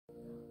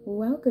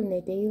Welcome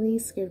to Daily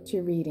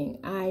Scripture Reading.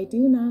 I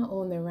do not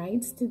own the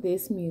rights to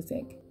this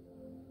music.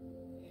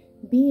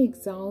 Be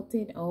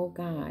exalted, O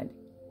God.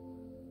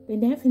 The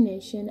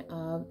definition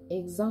of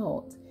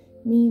exalt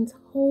means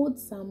hold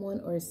someone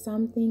or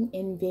something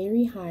in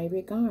very high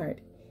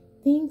regard,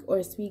 think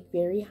or speak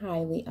very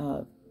highly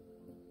of.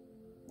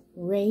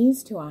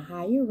 Raise to a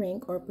higher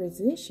rank or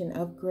position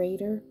of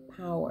greater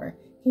power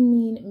can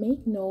mean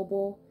make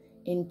noble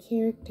in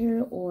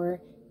character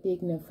or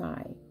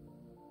dignify.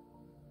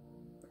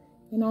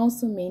 Can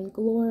also mean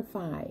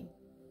glorify,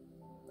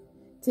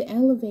 to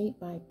elevate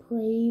by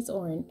praise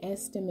or in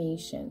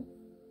estimation,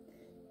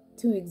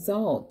 to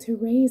exalt, to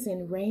raise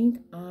in rank,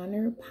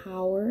 honor,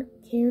 power,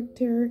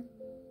 character,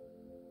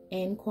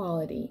 and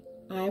quality.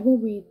 I will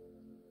read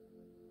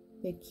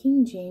the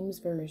King James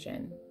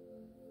Version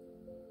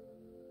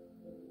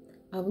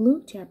of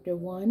Luke chapter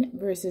 1,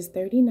 verses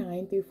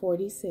 39 through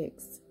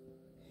 46.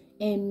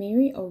 And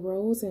Mary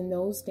arose in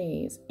those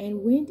days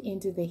and went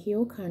into the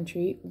hill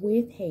country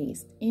with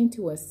haste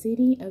into a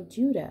city of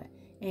Judah,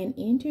 and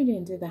entered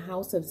into the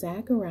house of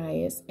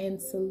Zacharias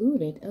and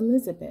saluted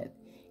Elizabeth.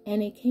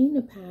 And it came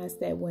to pass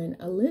that when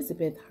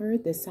Elizabeth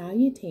heard the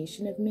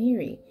salutation of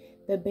Mary,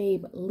 the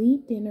babe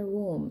leaped in her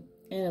womb,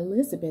 and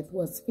Elizabeth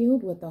was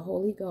filled with the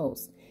Holy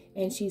Ghost.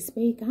 And she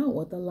spake out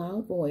with a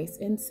loud voice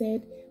and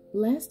said,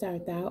 Blessed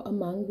art thou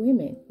among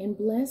women, and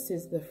blessed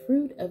is the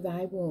fruit of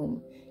thy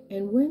womb.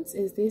 And whence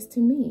is this to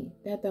me,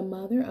 that the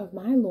mother of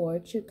my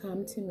Lord should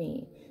come to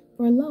me?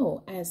 For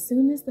lo, as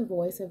soon as the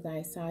voice of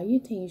thy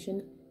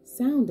salutation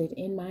sounded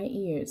in my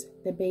ears,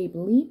 the babe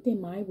leaped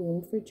in my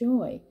womb for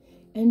joy.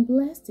 And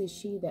blessed is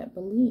she that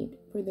believed,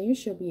 for there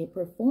shall be a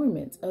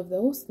performance of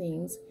those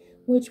things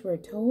which were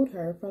told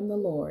her from the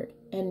Lord.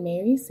 And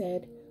Mary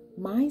said,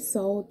 My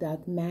soul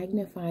doth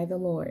magnify the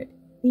Lord.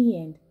 The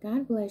end.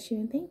 God bless you,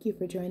 and thank you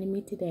for joining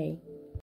me today.